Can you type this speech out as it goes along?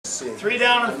see. 3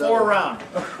 down and 4 around.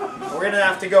 We're gonna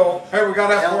have to go. Hey, we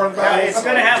gotta have 4 in the back. It's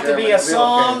gonna have to be a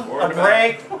song, a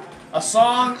break, a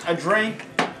song, a drink,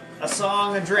 a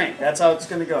song, a drink. That's how it's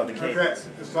gonna go. The Okay, cadence.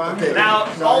 it's fine. Now,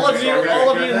 all of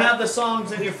you have the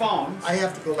songs in your phones. I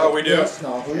have to go. Oh, we do? Yes,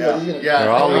 no. Yeah.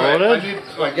 They're all loaded?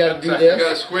 I gotta do You this.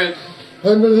 gotta squint.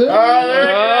 Are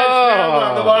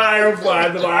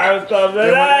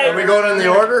we going in the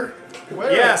order?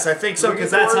 Yes, I think so,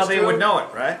 because that's how they would know it,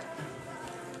 right?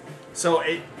 So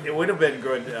it would have been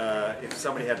good if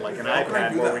somebody had like an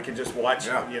iPad where we could just watch,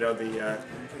 you know, the.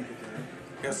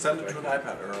 Yeah, send it to an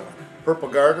iPad or. Purple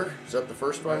Garter? Is that the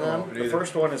first one then? The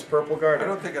first one is Purple I Garter.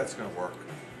 don't think that's gonna work.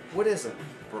 What is it?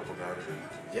 Purple Garter.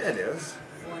 Yeah, it is.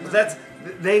 But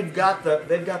they've got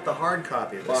the hard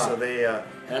copy of this, so they.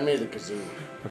 Hand me the kazoo.